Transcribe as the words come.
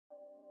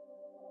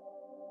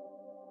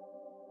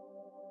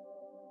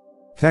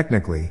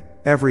Technically,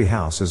 every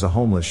house is a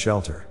homeless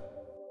shelter.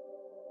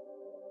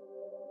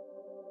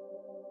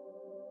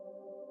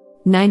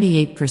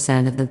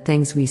 98% of the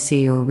things we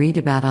see or read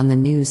about on the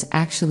news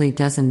actually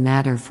doesn't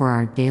matter for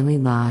our daily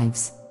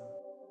lives.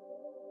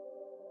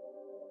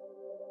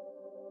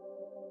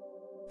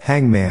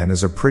 Hangman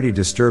is a pretty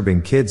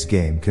disturbing kids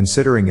game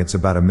considering it's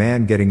about a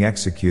man getting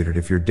executed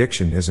if your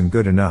diction isn't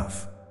good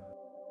enough.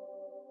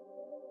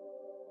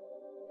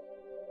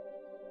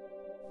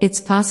 It's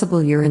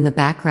possible you're in the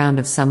background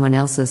of someone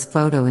else's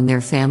photo in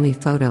their family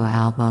photo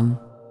album.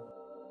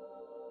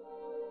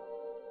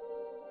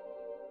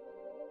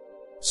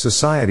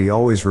 Society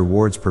always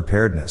rewards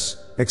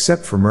preparedness,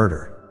 except for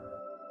murder.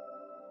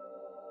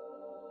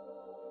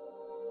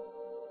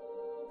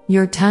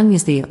 Your tongue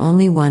is the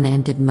only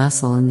one-ended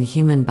muscle in the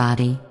human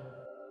body.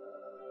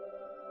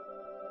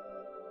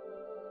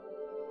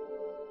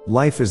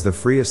 Life is the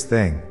freest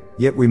thing,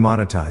 yet we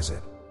monetize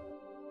it.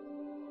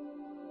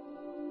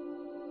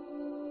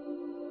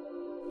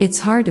 It's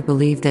hard to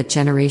believe that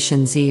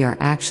Generation Z are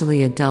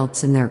actually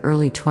adults in their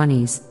early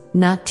 20s,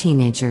 not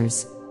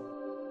teenagers.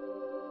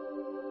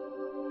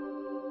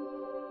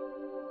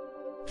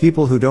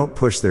 People who don't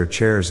push their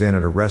chairs in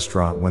at a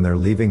restaurant when they're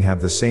leaving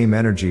have the same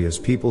energy as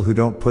people who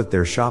don't put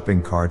their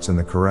shopping carts in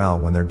the corral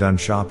when they're done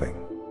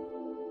shopping.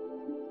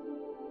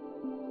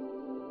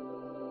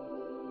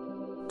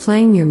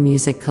 Playing your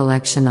music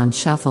collection on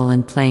shuffle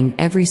and playing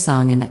every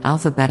song in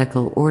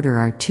alphabetical order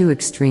are two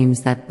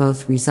extremes that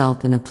both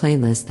result in a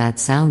playlist that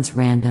sounds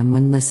random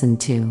when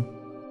listened to.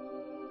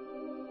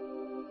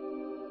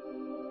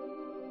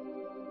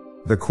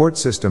 The court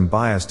system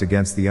biased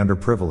against the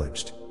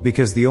underprivileged,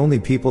 because the only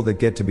people that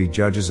get to be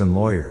judges and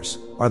lawyers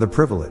are the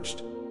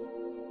privileged.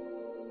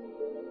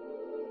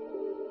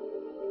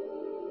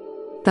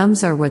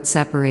 Thumbs are what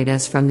separate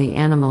us from the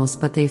animals,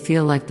 but they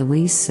feel like the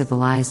least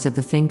civilized of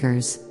the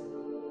fingers.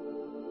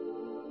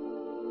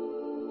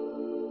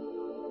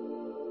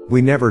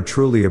 We never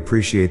truly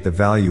appreciate the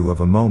value of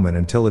a moment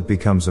until it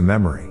becomes a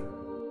memory.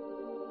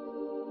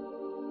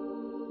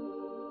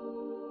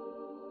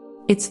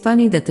 It's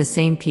funny that the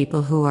same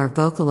people who are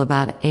vocal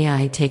about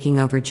AI taking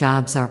over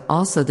jobs are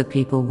also the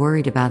people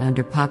worried about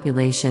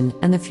underpopulation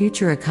and the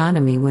future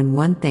economy when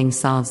one thing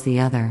solves the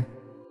other.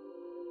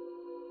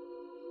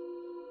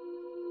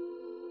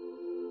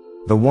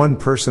 The one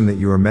person that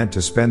you are meant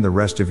to spend the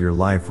rest of your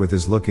life with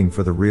is looking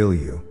for the real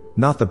you,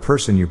 not the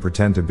person you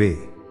pretend to be.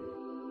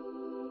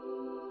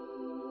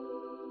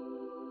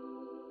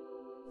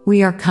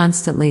 We are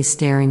constantly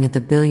staring at the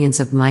billions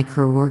of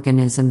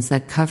microorganisms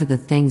that cover the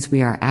things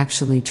we are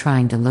actually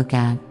trying to look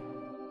at.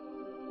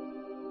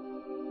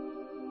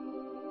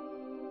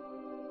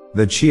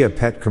 The Chia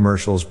Pet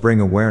commercials bring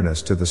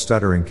awareness to the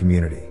stuttering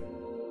community.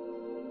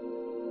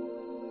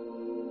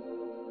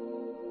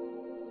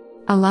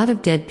 A lot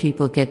of dead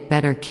people get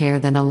better care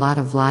than a lot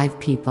of live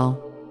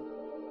people.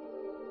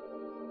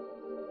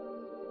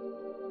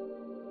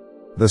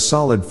 The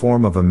solid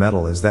form of a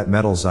metal is that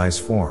metal's ice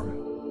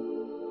form.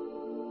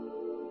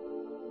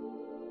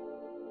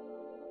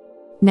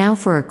 Now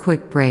for a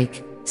quick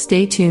break,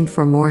 stay tuned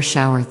for more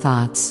shower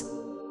thoughts.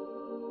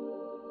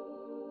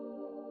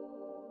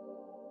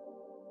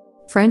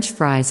 French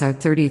fries are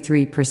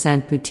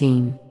 33%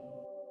 poutine.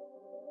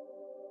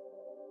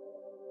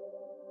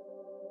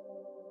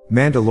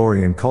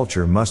 Mandalorian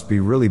culture must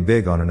be really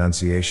big on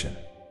enunciation.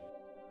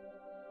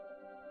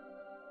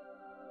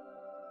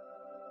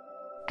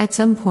 At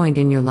some point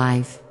in your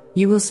life,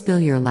 you will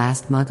spill your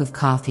last mug of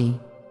coffee.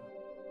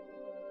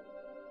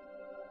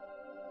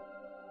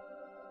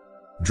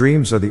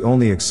 Dreams are the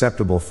only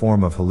acceptable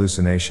form of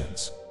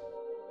hallucinations.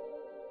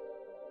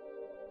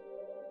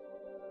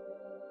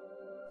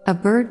 A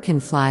bird can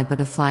fly,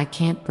 but a fly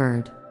can't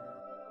bird.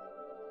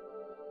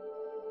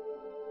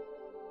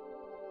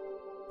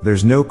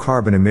 There's no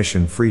carbon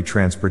emission-free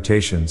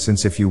transportation,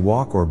 since if you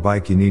walk or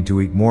bike you need to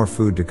eat more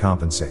food to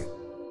compensate.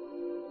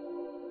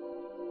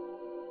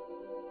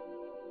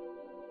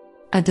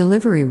 A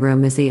delivery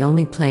room is the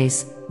only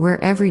place where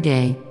every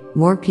day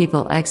more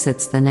people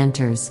exits than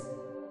enters.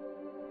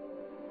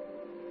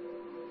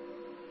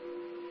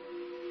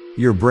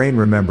 Your brain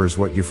remembers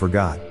what you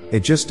forgot, it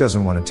just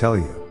doesn't want to tell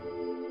you.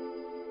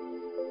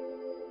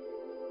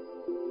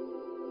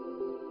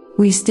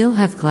 We still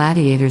have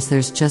gladiators,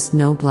 there's just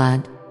no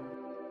blood.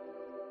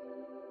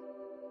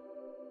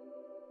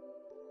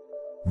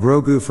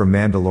 Grogu from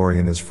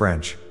Mandalorian is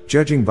French,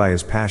 judging by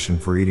his passion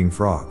for eating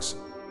frogs.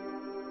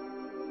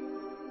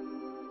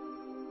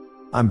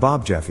 I'm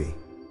Bob Jeffy.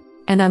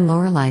 And I'm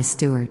Lorelei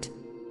Stewart.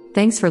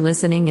 Thanks for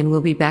listening, and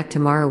we'll be back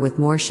tomorrow with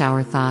more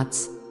shower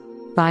thoughts.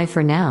 Bye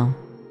for now.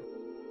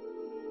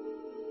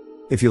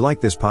 If you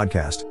like this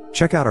podcast,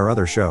 check out our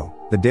other show,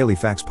 the Daily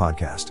Facts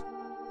Podcast.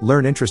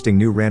 Learn interesting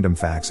new random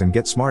facts and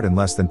get smart in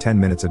less than 10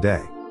 minutes a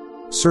day.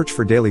 Search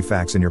for Daily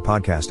Facts in your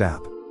podcast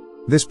app.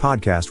 This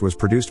podcast was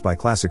produced by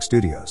Classic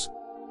Studios.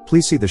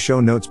 Please see the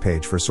show notes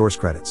page for source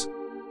credits.